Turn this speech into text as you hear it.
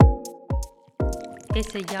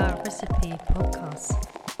It's a Yara Recipe podcast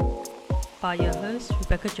by your host,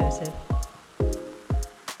 Rebecca Joseph.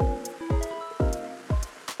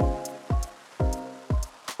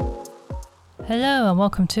 Hello and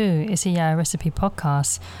welcome to It's a Yara Recipe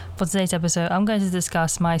podcast. For today's episode, I'm going to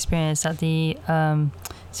discuss my experience at the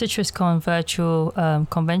CitrusCon virtual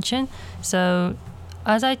convention. So,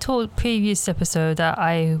 as I told previous episode that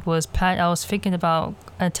I was thinking about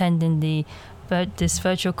attending this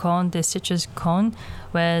virtual con, this CitrusCon,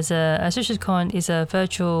 whereas a CitrusCon is a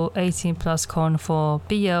virtual 18 plus con for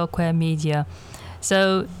BL queer media.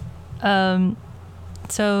 So during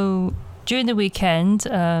the weekend,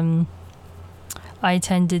 I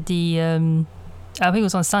attended I think it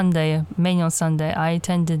was on Sunday, mainly on Sunday. I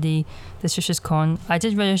attended the CitrusCon. I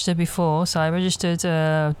did register before, so I registered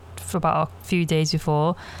for about a few days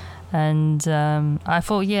before, and I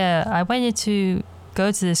thought, I wanted to go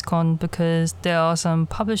to this con because there are some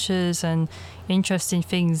publishers and interesting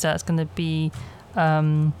things that's going to be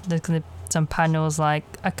there's going to some panels like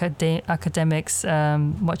academics,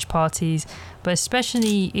 watch parties, but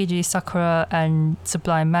especially Idri Sakura and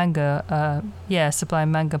Sublime Manga. Sublime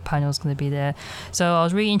Manga panel is going to be there. So I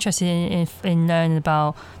was really interested in learning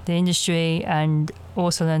about the industry and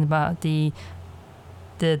also learn about the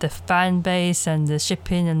fan base and the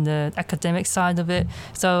shipping and the academic side of it.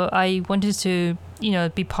 So I wanted to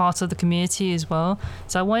be part of the community as well.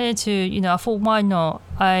 So I wanted to I thought, why not?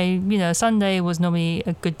 Sunday was normally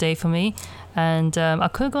a good day for me, and I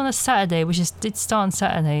could have gone on Saturday, which did start on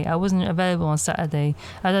Saturday. I wasn't available on Saturday.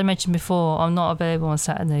 As I mentioned before, I'm not available on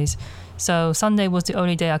Saturdays, so Sunday was the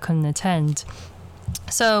only day I couldn't attend.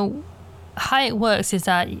 So how it works is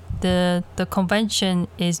that the convention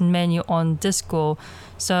is mainly on Discord.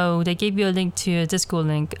 So they give you a link to a Discord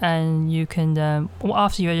link, and you can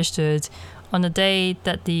after you registered, on the day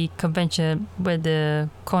that the convention, where the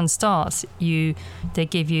con starts, they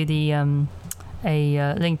give you the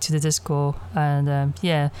a link to the Discord, and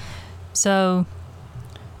so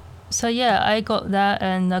I got that,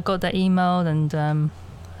 and I got that email, and the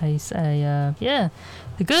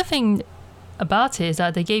good thing about it is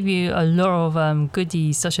that they gave you a lot of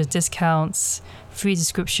goodies such as discounts, free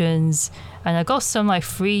descriptions, and I got some like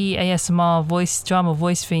free ASMR drama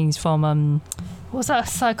voice things from what's that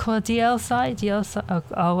site called? DL site?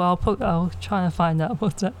 I'll try and find out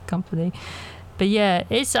what's that company. But yeah,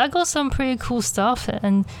 I got some pretty cool stuff,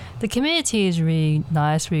 and the community is really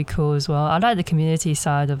nice, really cool as well. I like the community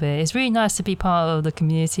side of it. It's really nice to be part of the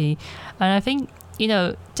community, and I think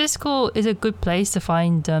Discord is a good place to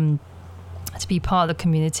find to be part of the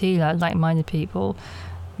community, like-minded people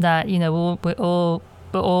that we're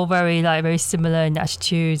all very similar in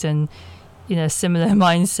attitudes and similar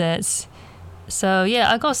mindsets. So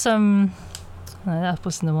I got some. That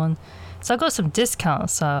wasn't the one. So I got some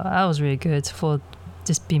discounts. So that was really good for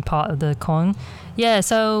just being part of the con.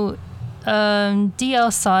 So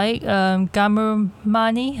DL site,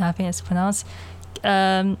 Gamurmani, I think it's pronounced.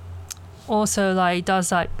 Also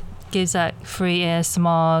gives free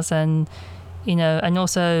ASMRs, and and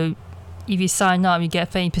also if you sign up, you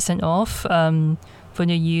get 30% off for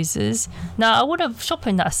new users. Now I would have shopped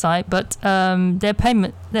in that site, but their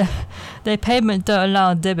payment don't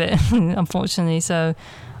allow debit unfortunately, so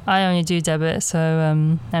I only do debit, so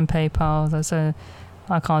and PayPal, so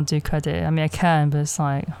I can't do credit. I mean I can, but it's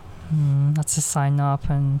that's to sign up,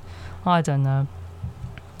 and I don't know.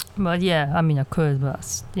 But I could,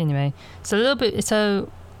 but anyway, so a little bit. So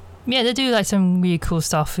they do some really cool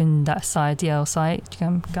stuff in that site, DL site,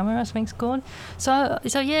 Gamma, I think it's called. So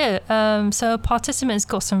participants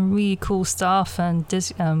got some really cool stuff and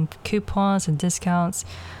coupons and discounts,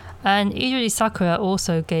 and Idri Sakura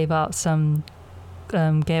also gave out some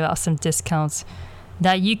discounts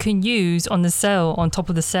that you can use on the sale, on top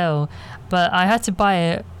of the sale. But I had to buy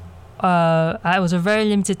it. It was a very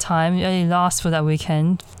limited time. It only lasts for that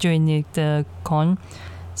weekend during the con.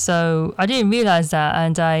 So I didn't realize that,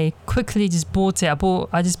 and I quickly just bought it.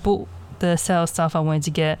 I just bought the sale stuff I wanted to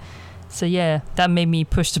get. So that made me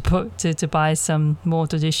push to buy some more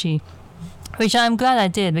Dojishi, which I'm glad I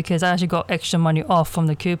did, because I actually got extra money off from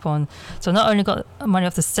the coupon. So not only got money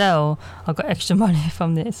off the sale, I got extra money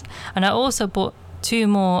from this, and I also bought 2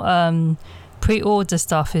 more pre-order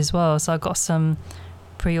stuff as well. So I got some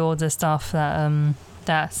pre-order stuff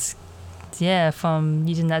that's from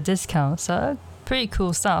using that discount. So pretty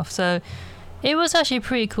cool stuff. So it was actually a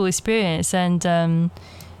pretty cool experience, and I'm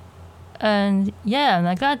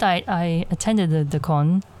glad I attended the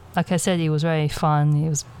con. Like I said, it was very fun. It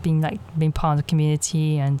was being part of the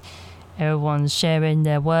community, and everyone's sharing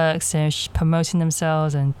their works and promoting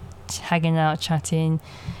themselves and hanging out, chatting.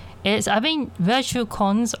 I think virtual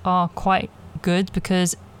cons are quite good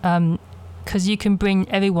because you can bring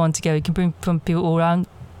everyone together. You can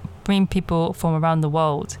bring people from around the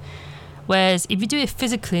world. Whereas if you do it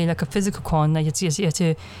physically, like a physical con, like it's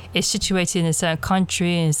situated in a certain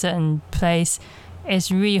country, in a certain place,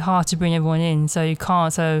 it's really hard to bring everyone in. So you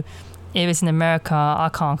can't. So if it's in America, I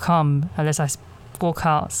can't come unless I fork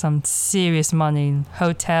out some serious money,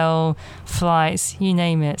 hotel, flights, you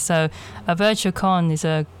name it. So a virtual con is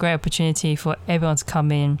a great opportunity for everyone to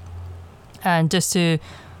come in and just to,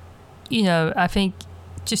 I think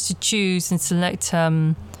just to choose and select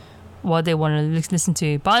what they want to listen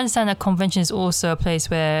to. But I understand that convention is also a place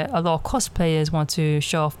where a lot of cosplayers want to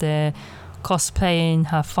show off their cosplaying,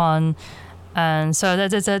 have fun. And so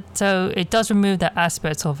so it does remove that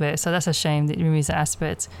aspect of it. So that's a shame that it removes that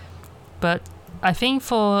aspect. But I think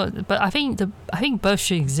both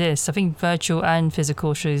should exist. I think virtual and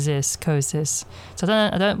physical should coexist. So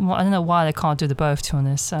I don't know why they can't do the both, to be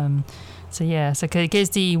honest. So it gives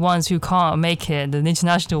the ones who can't make it, the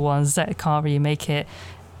international ones that can't really make it,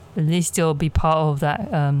 at least still be part of that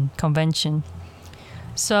convention.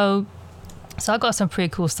 So I got some pretty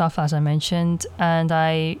cool stuff, as I mentioned, and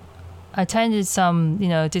I attended some,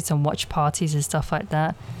 did some watch parties and stuff like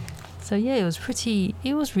that. So yeah, it was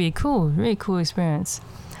really cool experience.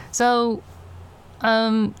 So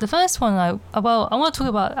the first one I want to talk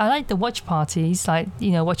about, I like the watch parties, like,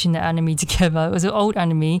 watching the anime together. It was an old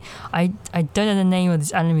anime. I don't know the name of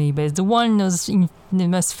this anime, but it's the one that was the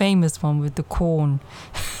most famous one with the corn.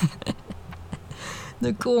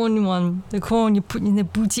 The corn one. The corn you put in the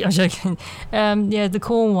booty. I'm joking. The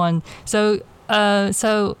corn one. So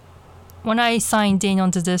when I signed in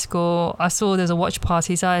onto Discord, I saw there's a watch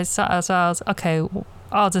party. So I was okay,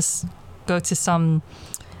 I'll just go to some,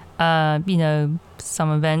 some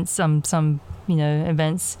events, some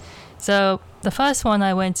events. So the first one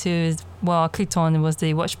I went to, I clicked on, was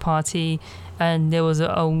the watch party, and there was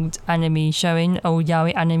an old anime showing, old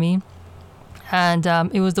yaoi anime, and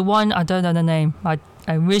it was the one, I don't know the name.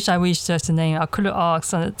 I wish I researched the name. I could have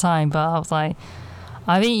asked at the time, but I was like,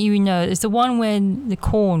 I didn't even know. It's the one where the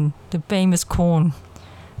corn, the famous corn,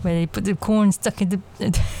 where they put the corn stuck in the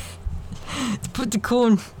put the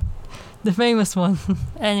corn, the famous one.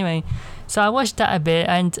 Anyway, so I watched that a bit,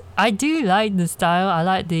 and I do like the style. I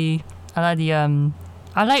like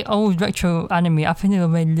old retro anime. I think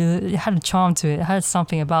it had a charm to it. It had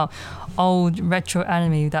something about old retro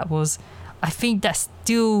anime that was, I think that's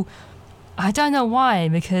still, I don't know why,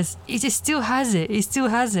 because it just still has it. It still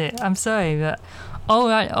has it. I'm sorry, but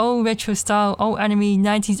old retro style, old anime,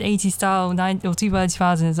 1980s style, or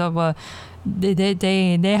 2000s,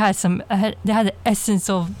 they had some, they had the essence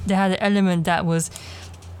of, they had the element that was,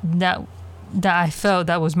 that I felt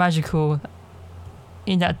that was magical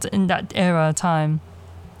in that era of time.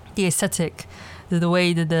 The aesthetic, the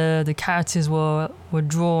way that the characters were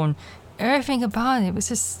drawn, everything about it was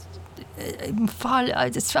just I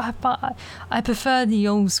prefer the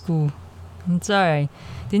old school. I'm sorry.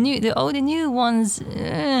 The new ones,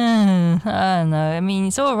 I don't know. I mean,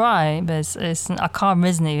 it's alright, but it's I can't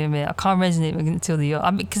resonate with it. I can't resonate with it until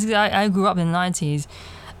because I grew up in the 90s,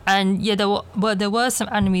 and yeah, there were some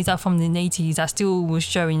animes that from the 80s that still was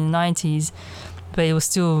showing in the 90s, but it was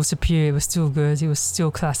still superior. It was still good. It was still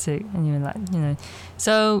classic, and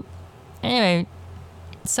So anyway,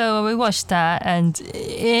 so we watched that, and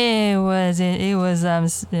it was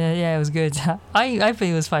good. I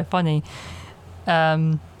think it was quite funny.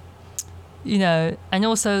 And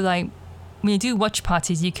also, like, when you do watch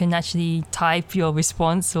parties, you can actually type your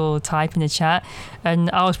response or type in the chat, and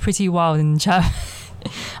I was pretty wild in the chat.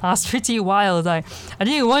 I was pretty wild. I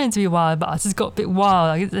didn't want it to be wild, but I just got a bit wild.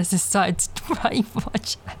 I just started to write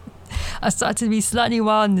watch. I started to be slightly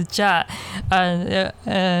wild in the chat and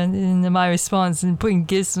in my response, and putting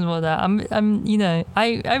gifs and all that. I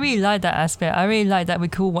really like that aspect. I really like that we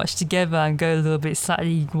could watch together and go a little bit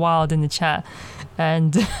slightly wild in the chat.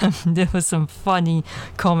 And there was some funny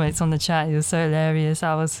comments on the chat. It was so hilarious.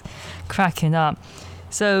 I was cracking up.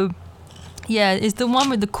 So yeah, it's the one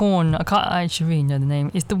with the corn. I can't actually really know the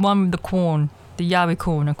name. It's the one with the corn, the yaoi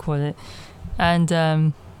corn, I call it.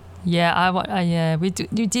 And we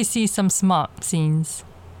did see some smart scenes.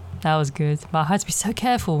 That was good, but I had to be so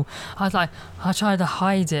careful. I tried to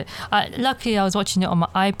hide it. Luckily, I was watching it on my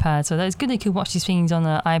iPad, so it's good you could watch these things on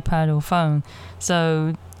an iPad or phone.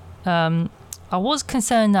 So I was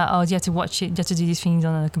concerned that you had to watch it, you had to do these things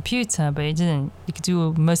on a computer, but it didn't. You could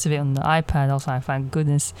do most of it on the iPad. I was like, thank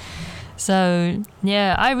goodness. So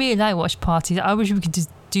yeah, I really like watch parties. I wish we could just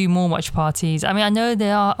do more watch parties. I mean, I know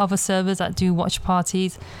there are other servers that do watch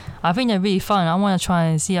parties. I think they're really fun. I want to try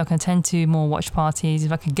and see if I can attend to more watch parties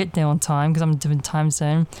if I can get there on time because I'm in a different time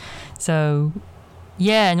zone. So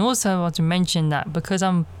yeah, and also I want to mention that because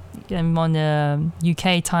I'm on the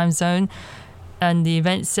UK time zone, and the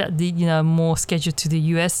events that more scheduled to the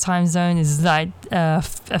US time zone is like a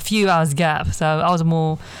few hours gap. So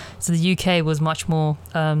the UK was much more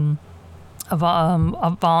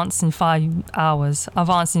advanced in 5 hours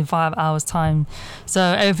time. So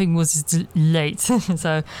everything was just late.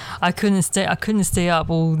 So I couldn't stay up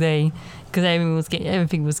all day because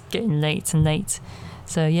everything was getting late and late.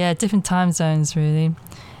 So yeah, different time zones really.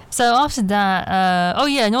 So after that,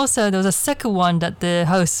 and also there was a second one that the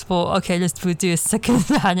host thought, okay, let's do a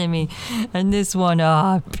second anime, and this one,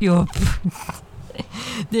 pure.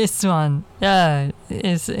 This one, it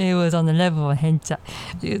was on the level of hentai.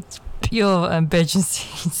 It's pure bedroom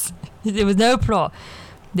scenes. There was no plot.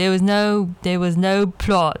 There was no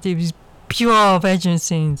plot. It was pure bedroom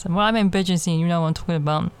scenes. And when I mean bedroom scene, you know what I'm talking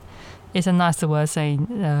about. It's a nicer word saying,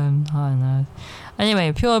 I don't know.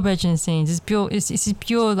 Anyway, pure bedroom scenes. It's pure. It's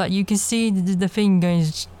pure. Like you can see the thing going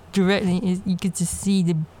directly. You can just see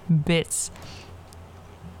the bits.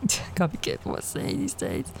 Gotta be careful what I say these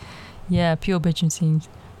days. Yeah, pure bedroom scenes.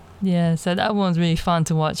 Yeah, so that one's really fun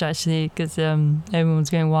to watch actually because everyone's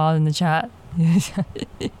going wild in the chat.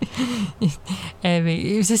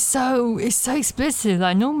 It's so explicit.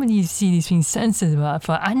 Like normally you see these things censored, but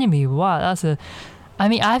for anime, wow, I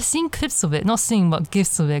mean, I've seen clips of it, not seen but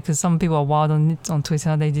gifs of it, because some people are wild on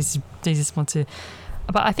Twitter. They just want to.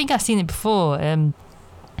 But I think I've seen it before. I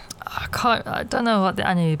don't know what the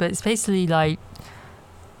anime, but it's basically like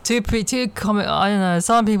two comic. I don't know.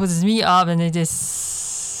 Some people just meet up and they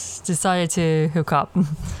just decided to hook up.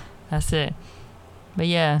 That's it. But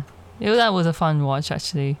yeah, that was a fun watch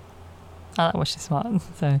actually. I like watching this one.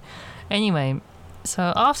 So anyway,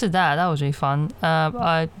 so after that was really fun.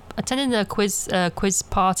 I attended a quiz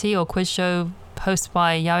party or quiz show hosted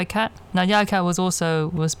by Yaoicat. Now Yaoicat was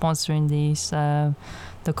sponsoring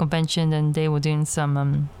the convention, and they were doing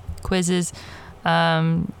some quizzes.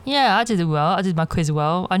 I did it well. I did my quiz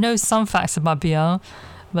well. I know some facts about BL,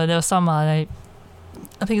 but there were some I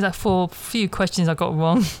think it's like 4 few questions I got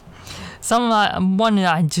wrong. Some one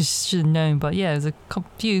that I just should have known, but yeah, there's a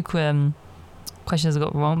few questions I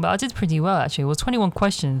got wrong, but I did pretty well actually. It was 21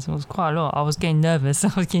 questions. It was quite a lot. I was getting nervous.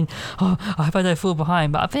 I was thinking, I hope I don't fall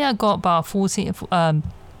behind. But I think I got about 14,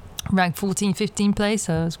 ranked 14, 15 place,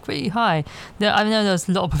 so it was pretty high. I know there's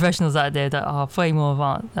a lot of professionals out there that are way more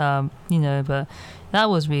advanced, but that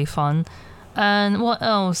was really fun. And what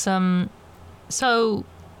else? So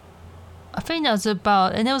I think that was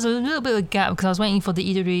about, and there was a little bit of a gap because I was waiting for the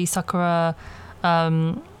Idori Sakura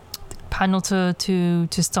panel to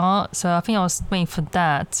start, so I think I was waiting for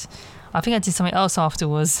that. I think I did something else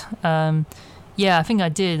afterwards. I think I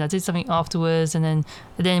did something afterwards, and then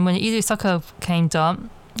when Idori Sakura came up,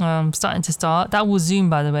 starting to start, that was Zoom,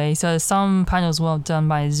 by the way, so some panels were done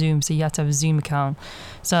by Zoom, so you have to have a Zoom account.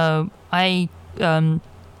 So I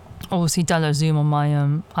obviously download Zoom on my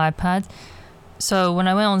iPad. So when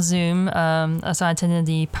I went on Zoom, so I attended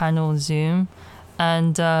the panel on Zoom,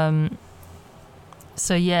 and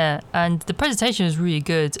and the presentation was really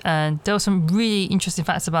good, and there were some really interesting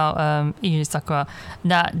facts about Idori Sakura,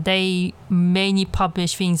 that they mainly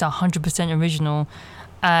publish things that are 100% original,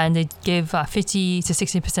 and they give 50 to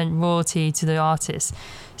 60% royalty to the artist.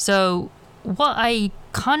 So what I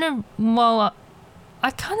kind of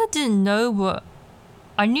didn't know what.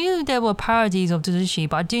 I knew there were parodies of doujinshi,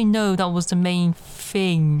 but I didn't know that was the main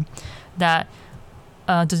thing, that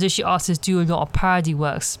doujinshi artists do a lot of parody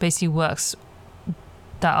works, basically works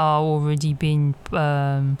that are already been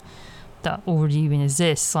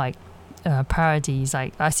exist, like parodies.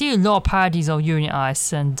 Like I see a lot of parodies of Yuri on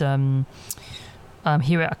Ice and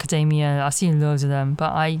Hero Academia. I've seen loads of them,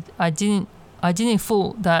 but I didn't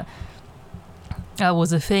thought that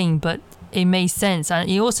was a thing, but it made sense, and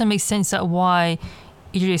it also makes sense that why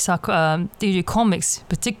Idori Comics,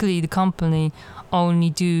 particularly the company, only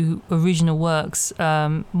do original works,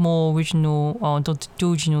 more original or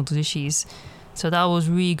original doujinshis. So that was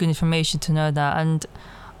really good information to know that. And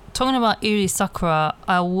talking about Idori Sakura,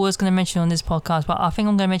 I was going to mention on this podcast, but I think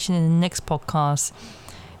I'm going to mention it in the next podcast,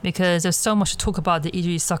 because there's so much to talk about the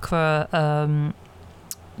Idori Sakura,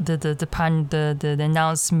 the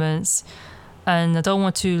announcements, and I don't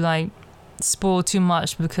want to like spoil too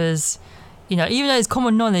much, because even though it's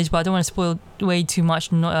common knowledge, but I don't want to spoil way too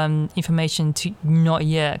much information not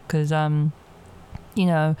yet, because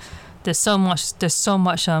there's so much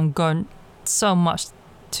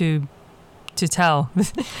to to tell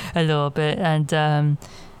a little bit, and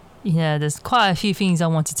there's quite a few things I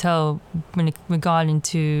want to tell regarding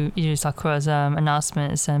to Yu Sakura's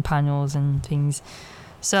announcements and panels and things.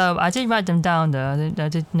 So I did write them down though. I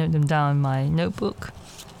did note them down in my notebook.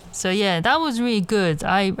 So yeah, that was really good.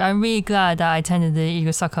 I'm really glad that I attended the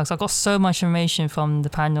Yu Sakura, because I got so much information from the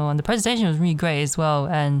panel, and the presentation was really great as well.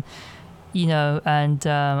 And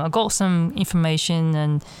I got some information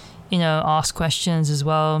and asked questions as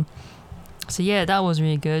well. So yeah, that was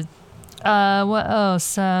really good. What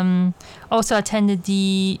else? I also attend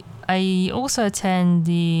the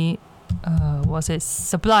was it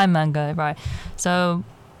Sublime Manga, right? So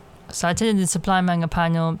I attended the Sublime Manga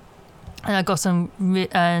panel, and I got some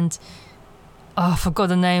I forgot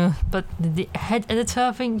the name, but the head editor,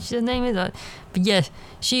 I think the name is. But yeah,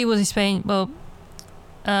 she was explaining. Well,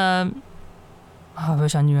 I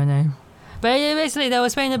wish I knew her name. But yeah, basically, they were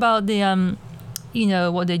explaining about the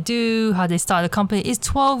what they do, how they started the company. It's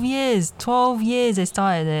 12 years. 12 years they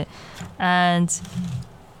started it, and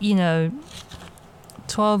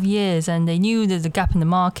 12 years, and they knew there's a gap in the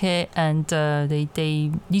market, and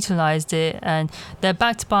they utilized it, and they're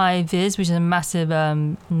backed by Viz, which is a massive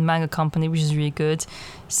manga company, which is really good.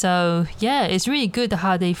 So yeah, it's really good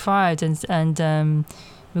how they thrived and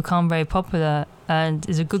become very popular, and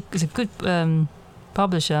it's a good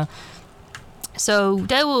publisher. So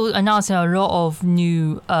they will announce a lot of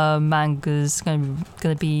new mangas going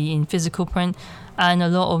to be in physical print, and a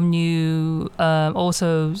lot of new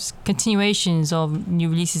also continuations of new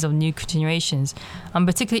releases of new continuations. I'm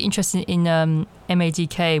particularly interested in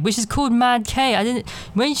MADK, which is called Mad K.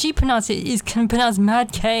 When she pronounced it, it's pronounced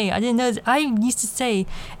Mad K. I didn't know. I used to say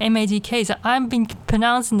MADK, so I've been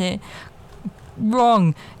pronouncing it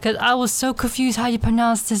wrong because I was so confused how you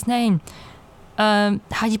pronounce this name.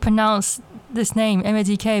 How you pronounce this name,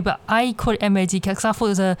 MADK, but I call it MADK because I thought it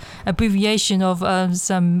was a abbreviation of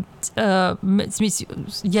some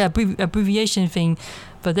abbreviation thing,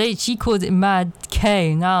 but she called it Mad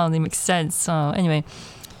K. Now it makes sense. So anyway,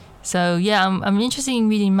 so yeah, I'm interested in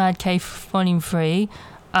reading Mad K Volume 3.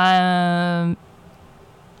 There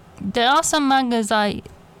are some mangas I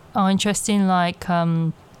are interesting, like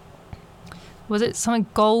was it something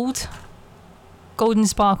Golden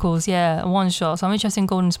Sparkles, yeah, one shot. So I'm interested in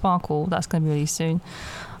Golden Sparkle. That's going to be released soon.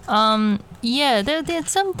 Yeah, there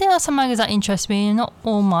are some mangas that interest me, not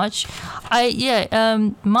all much.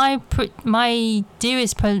 My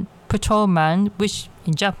Dearest Patrolman, which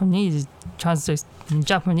in Japanese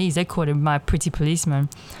they call it My Pretty Policeman.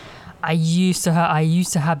 I used to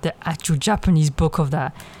have the actual Japanese book of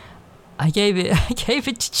that. I gave it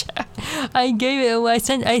away.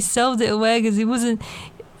 I sold it away because it wasn't.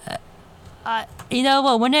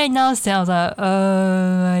 When they announced it, I was like,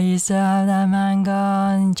 oh, I used to have that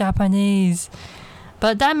manga in Japanese.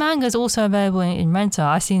 But that manga is also available in Renta.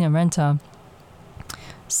 I've seen it in Renta.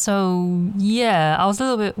 So, yeah, I was a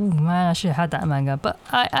little bit, oh man, I should have had that manga. But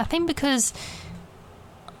I think because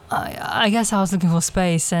I guess I was looking for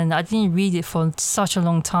space and I didn't read it for such a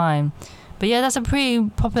long time. But yeah, that's a pretty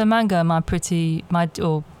popular manga, My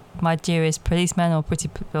Dearest Policeman,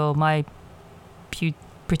 or My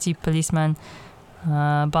Pretty Policeman,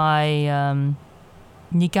 by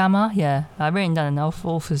Nigama. Yeah, I've written down an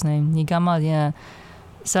author's name, Nigama. Yeah.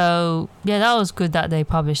 So yeah, that was good that they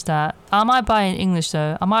published that. I might buy it in English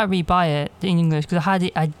though. I might re-buy it in English because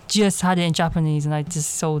I just had it in Japanese and I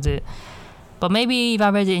just sold it. But maybe if I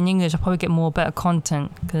read it in English, I'll probably get better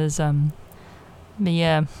content because but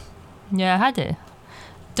yeah, I had it.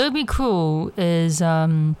 Don't Be Cruel is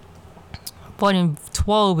volume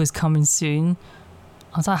 12 is coming soon.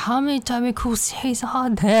 I was like, how many Don't Be Cruel series are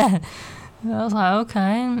there? I was like,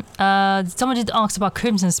 okay. Someone did ask about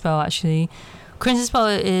Crimson Spell actually. Crimson Spell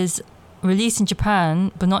is released in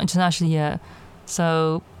Japan but not internationally yet.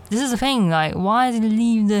 So this is the thing, like, why did they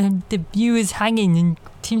leave the viewers hanging in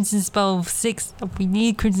Crimson Spell 6? We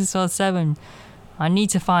need Crimson Spell 7. I need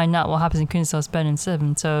to find out what happens in Crimson Spell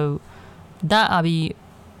 7. So that I'll be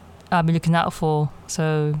looking out for.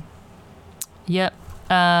 So yep.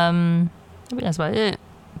 I think that's about it.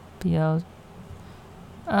 There's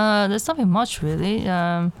nothing much really.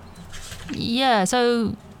 Yeah,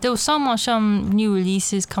 so there was so much new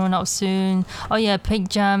releases coming up soon. Oh yeah,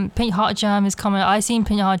 Pink Heart Jam is coming. I've seen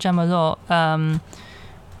Pink Heart Jam a lot.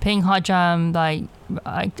 Pink Heart Jam, like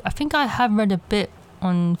I think I have read a bit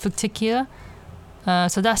on Ficticia.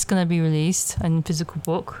 So that's gonna be released in physical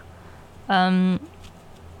book. Yeah,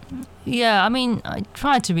 I mean, I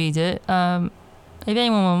tried to read it. If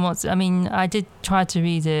anyone wants, I mean, I did try to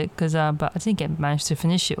read it but I didn't manage to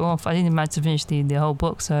finish it off. I didn't manage to finish the whole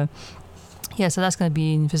book. So yeah, so that's going to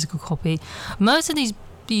be in physical copy. Most of these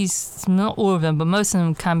these, not all of them, but most of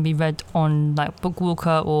them can be read on like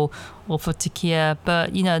Bookwalker or for Takia.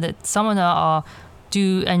 But that some of them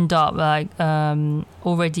do end up like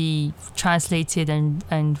already translated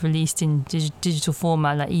and released in digital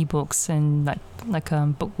format, like ebooks and like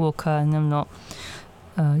Bookwalker, and I'm not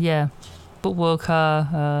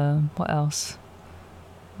Bookwalker. What else?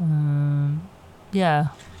 Yeah,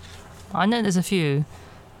 I know there's a few,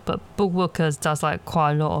 but Bookwalker does like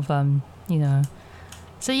quite a lot of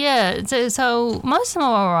So yeah, so most of them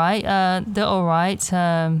are alright. They're alright.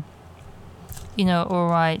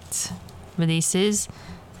 Alright releases.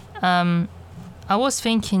 I was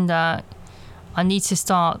thinking that I need to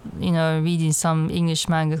start, reading some English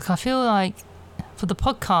manga. I feel like for the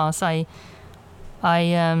podcast, I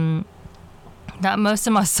that most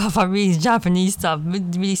of my stuff I read is Japanese stuff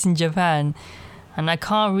released in Japan, and I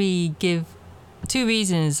can't really give two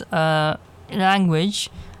reasons: language,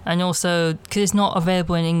 and also because it's not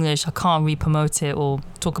available in English, I can't really promote it or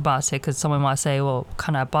talk about it because someone might say, "Well,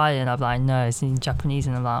 can I buy it?" And I'm like, "No, it's in Japanese,"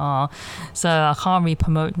 and I'm like, "Oh," so I can't really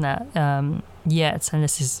promote that yet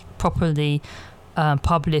unless it's properly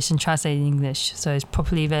published and translated in English, so it's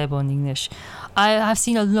properly available in English. I have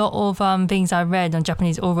seen a lot of things I read on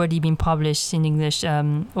Japanese already been published in English,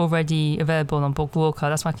 already available on Bookwalker.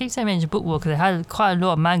 That's why I keep saying mention Bookwalker. They had quite a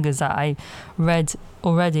lot of mangas that I read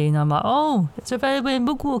already, and I'm like, oh, it's available in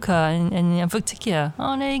Bookwalker and Victikia.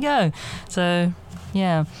 Oh, there you go. So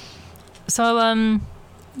yeah, some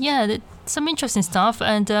interesting stuff,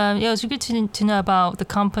 and it was good to know about the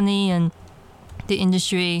company and the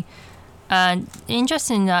industry. And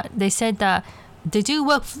interesting that they said that they do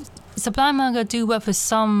work. Sublime Manga do work for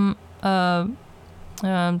some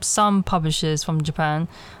publishers from Japan,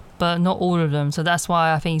 but not all of them. So that's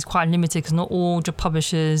why I think it's quite limited, because not all the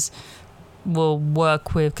publishers will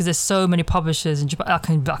work with, because there's so many publishers in Japan. I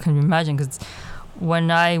can imagine, because when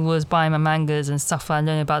I was buying my mangas and stuff, I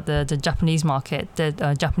learned about the Japanese market,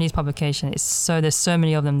 the Japanese publication. There's so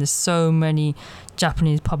many of them. There's so many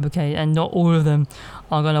Japanese publications, and not all of them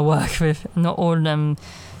are gonna work with. Not all of them.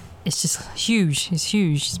 It's just huge. It's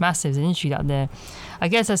huge. It's massive. There's an industry out there. I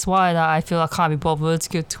guess that's why that I feel I can't be bothered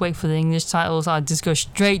to wait for the English titles. I just go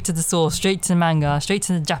straight to the source, straight to the manga, straight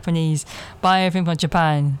to the Japanese. Buy everything from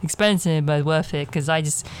Japan. Expensive, but worth it. Because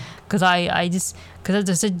there's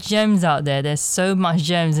gems out there. There's so much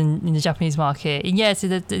gems in the Japanese market. And yes,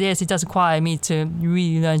 it does require me to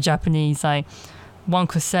really learn Japanese. Like one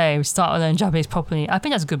could say, start learning Japanese properly. I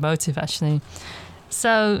think that's a good motive, actually.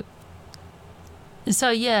 So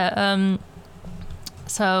yeah.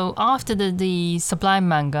 So after the Sublime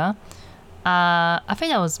manga, I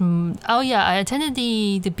think that was I attended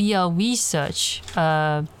the BL research,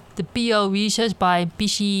 by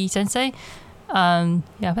Bishi Sensei. I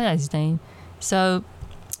think that's his name. So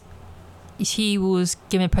he was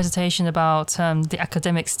giving a presentation about the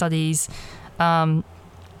academic studies,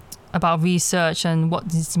 about research and what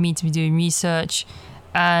does it mean to be doing research,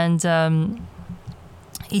 and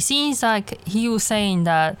it seems like he was saying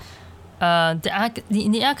that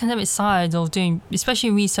the academic side of doing,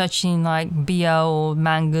 especially researching like BL or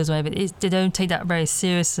mangas or whatever, they don't take that very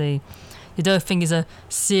seriously. They don't think it's a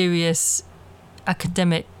serious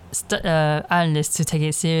academic analyst to take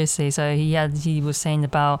it seriously. So he was saying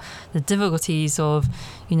about the difficulties of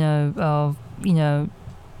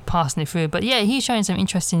passing it through. But yeah, he's showing some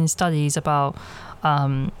interesting studies about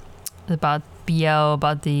BL,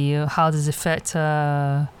 about how does it affect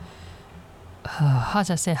how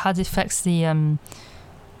it affects the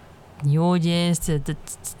audience, there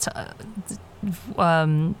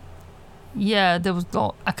was a lot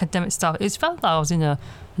of academic stuff. It felt like I was in a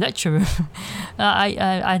lecture room.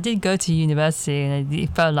 I did go to university, and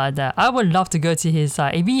it felt like that. I would love to go to his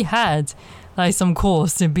site. If he had like some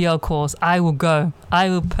course, a BL course, I will go. I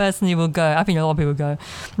will personally go. I think a lot of people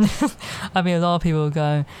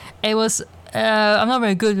go. It was I'm not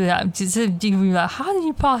very good with that. Just like, how did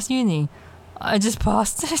you pass uni? I just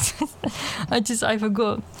passed. I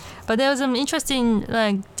forgot. But there was some interesting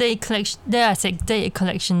like data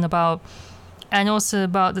collection about, and also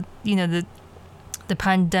about the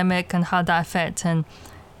pandemic and how that affects, and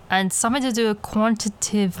something to do with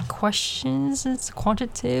quantitative questions. It's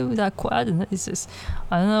quantitative. I don't know. It's just,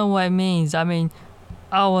 I don't know what it means. I mean,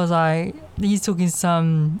 I was like, he's talking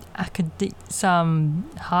some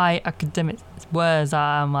high academic words that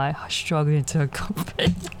I'm like struggling to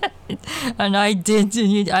comprehend. and I did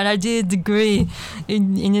a degree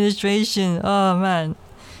in illustration. Oh man,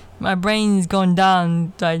 my brain's gone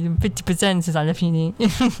down like 50% since I left uni.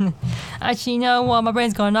 Actually, you know what? My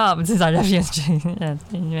brain's gone up since I left uni. Yeah,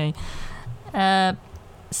 anyway,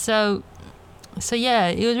 so so yeah,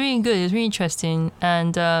 it was really good. It was really interesting,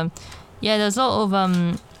 and yeah, there's a lot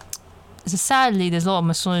of so sadly there's a lot of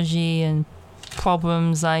misogyny and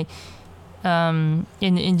problems like in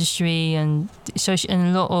the industry and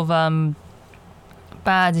a lot of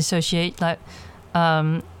bad associate like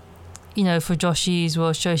you know, for Joshis will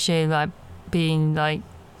associate like being like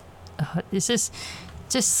it's just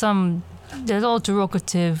some there's all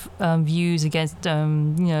derogative views against you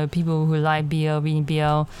know, people who like being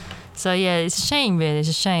BL. So yeah, it's a shame, really. It's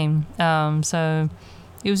a shame. So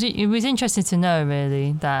it was interesting to know,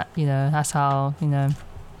 really, that, you know, that's how, you know,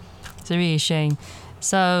 it's a really shame.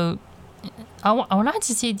 So I would like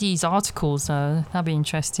to see these articles, though. That'd be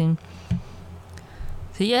interesting.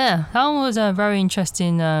 So yeah, that one was a very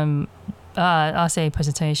interesting I'll say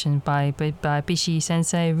presentation by Bishi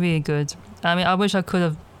Sensei. Really good. I mean, I wish I could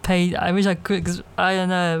have paid. I wish I could, because I don't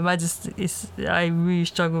know. I really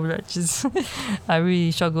struggle with lectures. I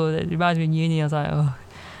really struggle with it. It reminds me of uni. I was like, oh,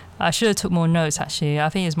 I should have took more notes. Actually, I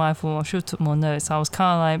think it's my fault. I should have took more notes. I was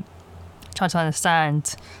kind of like trying to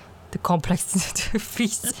understand the complexity of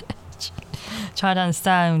research, trying to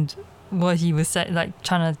understand what he was saying, like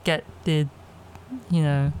trying to get the, you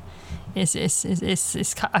know. It's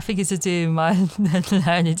I think it's to do with my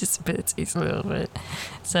learning disabilities a little bit.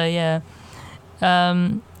 So yeah,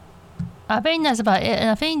 I think that's about it. And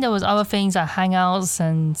I think there was other things like hangouts,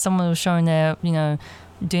 and someone was showing their, you know,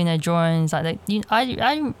 doing their drawings. Like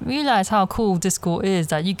I realized how cool Discord is,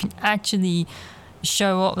 that you can actually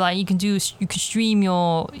show up, like you can stream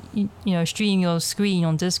your stream your screen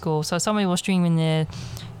on Discord. So somebody was streaming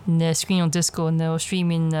their screen on Discord, and they were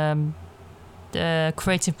streaming the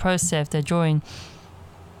creative process they're drawing,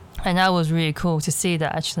 and that was really cool to see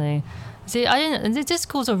that. Actually, see, the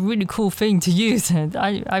Discord's a really cool thing to use.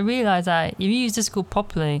 I realized that if you use Discord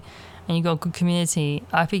properly and you got a good community,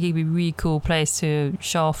 I think it'd be a really cool place to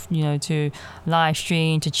show off, you know, to live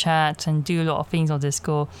stream, to chat, and do a lot of things on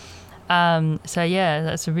Discord. So yeah,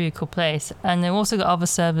 that's a really cool place. And they've also got other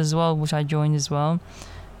servers as well, which I joined as well.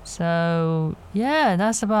 So yeah,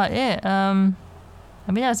 that's about it. I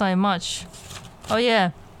mean, that's not much. Oh yeah,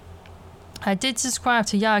 I did subscribe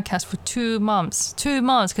to Yagcast for 2 months. 2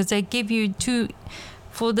 months, because they give you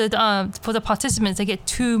for the participants, they get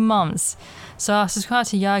 2 months. So I subscribed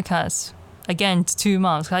to Yagcast again to 2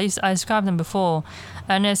 months. I subscribed them before,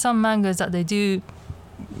 and there's some mangas that they do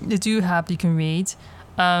have you can read.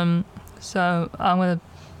 So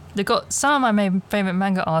they got some of my favorite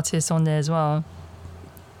manga artists on there as well.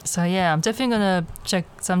 So yeah, I'm definitely gonna check.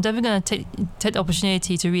 So I'm definitely gonna take the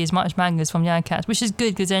opportunity to read as much mangas from Yagcast, which is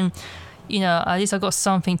good, because then, you know, at least I got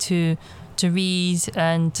something to read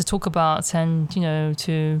and to talk about, and, you know,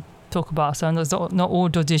 to talk about. So it's not all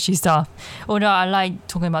Dodishi stuff. Although I like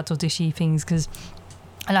talking about Dodishi things, because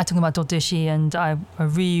I like talking about Dodishi, and I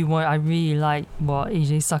really like what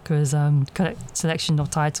Iji Sakura's selection of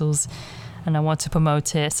titles, and I want to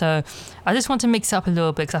promote it. So I just want to mix it up a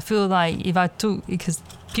little bit, because I feel like if I talk, because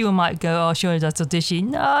people might go, oh, sure, that's Dodishi.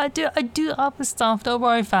 No, I do other stuff. Don't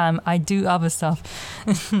worry, fam. I do other stuff.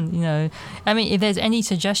 You know, I mean, if there's any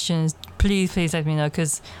suggestions, please let me know,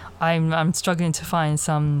 because I'm struggling to find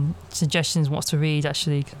some suggestions what to read.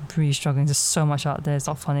 Actually, I'm really struggling. There's so much out there. It's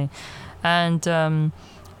not funny. And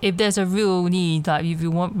if there's a real need, like if you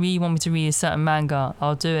really want me to read a certain manga,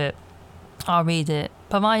 I'll do it. I'll read it,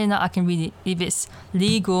 providing that I can read it if it's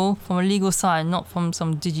legal, from a legal side, not from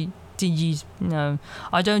some digi. You know,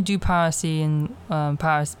 I don't do piracy and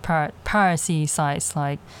piracy sites.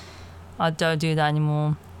 Like, I don't do that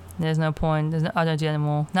anymore. There's no point. I don't do it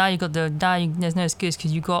anymore. Now there's no excuse,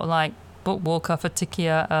 because you got like Bookwalker,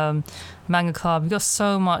 Fatikia, Manga Club. You got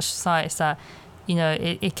so much sites that, you know,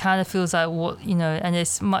 it kind of feels like what, you know, and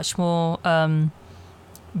it's much more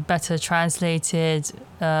better translated,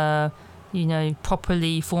 you know,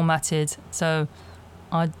 properly formatted. So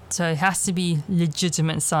it has to be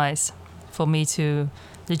legitimate sites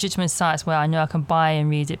legitimate sites where I know I can buy and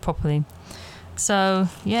read it properly. So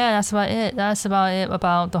yeah, that's about it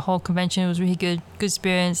about the whole convention. It was really good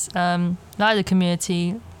experience. Like the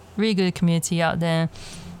community, really good community out there,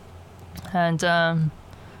 and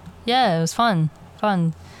yeah, it was fun.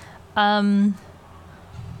 I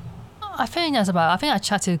think that's about it. I think I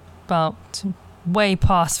chatted about way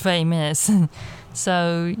past 30 minutes.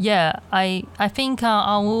 So yeah, I think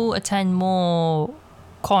I will attend more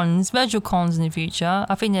virtual cons in the future.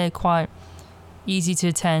 I think they're quite easy to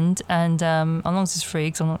attend, and as long as it's free,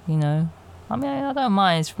 because I'm not, you know, I mean, I don't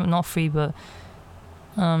mind it's not free, but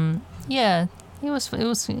yeah, it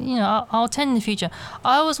was, you know, I'll attend in the future.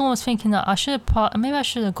 I was almost thinking that I should have got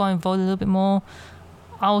involved a little bit more.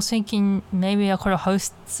 I was thinking maybe I could have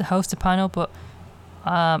host a panel, but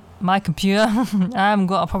my computer. I haven't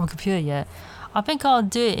got a proper computer yet. I think I'll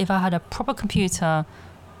do it if I had a proper computer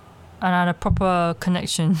and I had a proper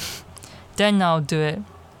connection. Then I'll do it.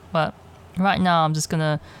 But right now I'm just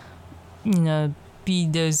gonna, be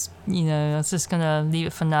those. I'm just gonna leave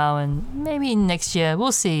it for now, and maybe next year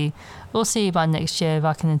we'll see. We'll see about next year if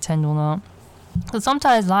I can attend or not. But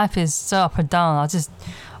sometimes life is so up and down.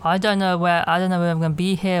 I don't know whether I'm gonna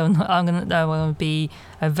be here or not. I'm gonna be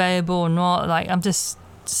available or not. Like I'm just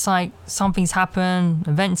like something's happened,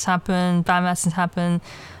 events happen, bad accidents happen.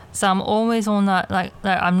 So I'm always on that. Like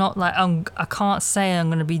I'm not like I can't say I'm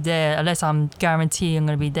gonna be there unless I'm guaranteed I'm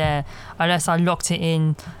gonna be there. Unless I locked it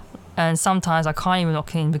in, and sometimes I can't even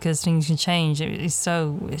lock in because things can change.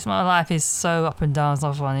 My life is so up and down. It's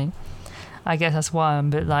not funny. I guess that's why I'm a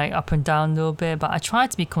bit like up and down a little bit, but I try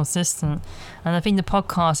to be consistent, and I think the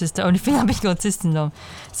podcast is the only thing I'm being consistent on.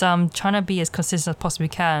 So I'm trying to be as consistent as possibly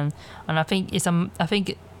can, and I think it's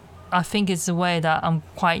the way that I'm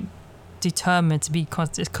quite determined to be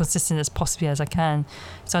as consistent as possibly as I can,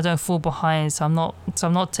 so I don't fall behind. I'm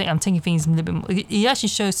taking things a little bit more. It actually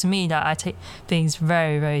shows to me that I take things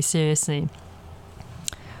very, very seriously.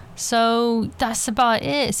 So that's about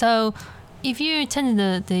it. So if you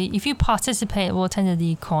attended if you participated or attended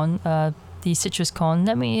the CitrusCon,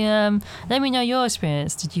 let me know your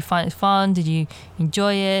experience. Did you find it fun? Did you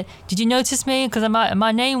enjoy it? Did you notice me? Because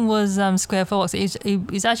my name was Square Fox.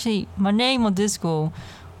 It's actually my name on Discord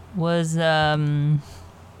was I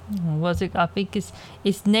think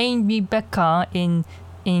it's named Rebecca in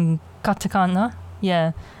katakana.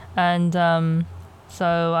 Yeah, and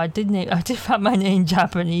so I did have my name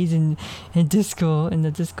Japanese in Discord, in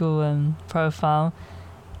the Discord profile,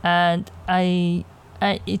 and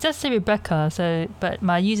it does say Rebecca. So, but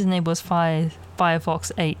my username was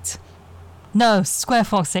Firefox8. No,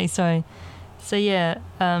 SquareFox8. Sorry. So yeah.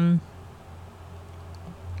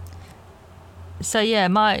 So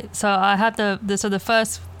I have the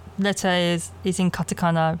first letter is in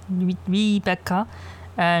katakana, Rebecca,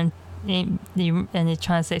 and it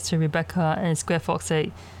translates to Rebecca, and it's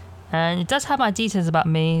SquareFox8, and it does have my details about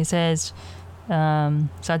me. It says, so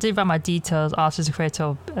I did write my details. Artist, the creator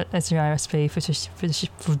of SRSP for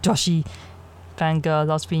Joshi, fangirl,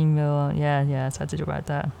 lost female. Yeah. So I did write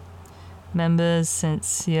that. Members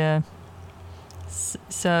since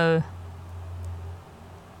So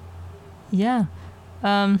yeah.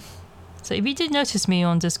 So if you did notice me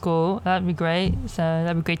on Discord, that'd be great. So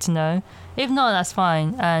that'd be great to know. If not, that's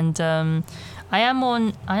fine. And I am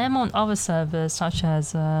on other servers such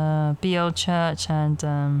as BL Church and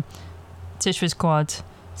CitrusCon.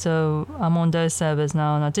 So I'm on those servers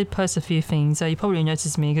now, and I did post a few things. So you probably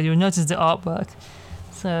noticed me because you'll notice the artwork.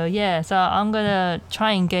 So yeah, so I'm gonna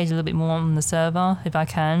try and engage a little bit more on the server if I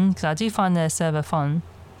can, because I do find their server fun.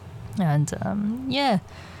 And yeah,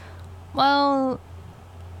 well,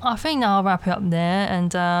 I think now I'll wrap it up there,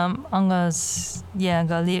 and I'm gonna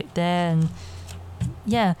leave it there. And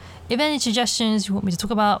yeah, if any suggestions you want me to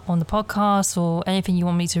talk about on the podcast or anything you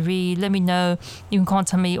want me to read, let me know. You can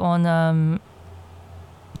contact me on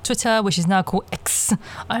Twitter, which is now called X.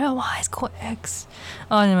 I don't know why it's called X.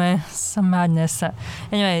 Oh, anyway, some madness.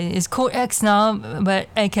 Anyway, it's called X now, but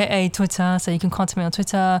aka Twitter. So you can contact me on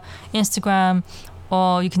Twitter, Instagram,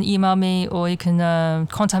 or you can email me, or you can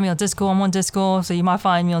contact me on Discord. I'm on Discord, so you might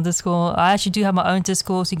find me on Discord. I actually do have my own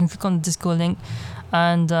Discord, so you can click on the Discord link.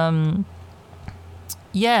 And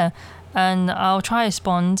and I'll try to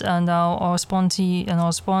respond, and I'll respond to you, and I'll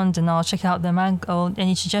respond, and I'll check out or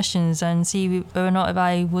any suggestions and see whether or not if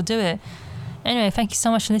I will do it. Anyway, thank you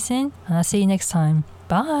so much for listening, and I'll see you next time.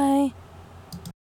 Bye.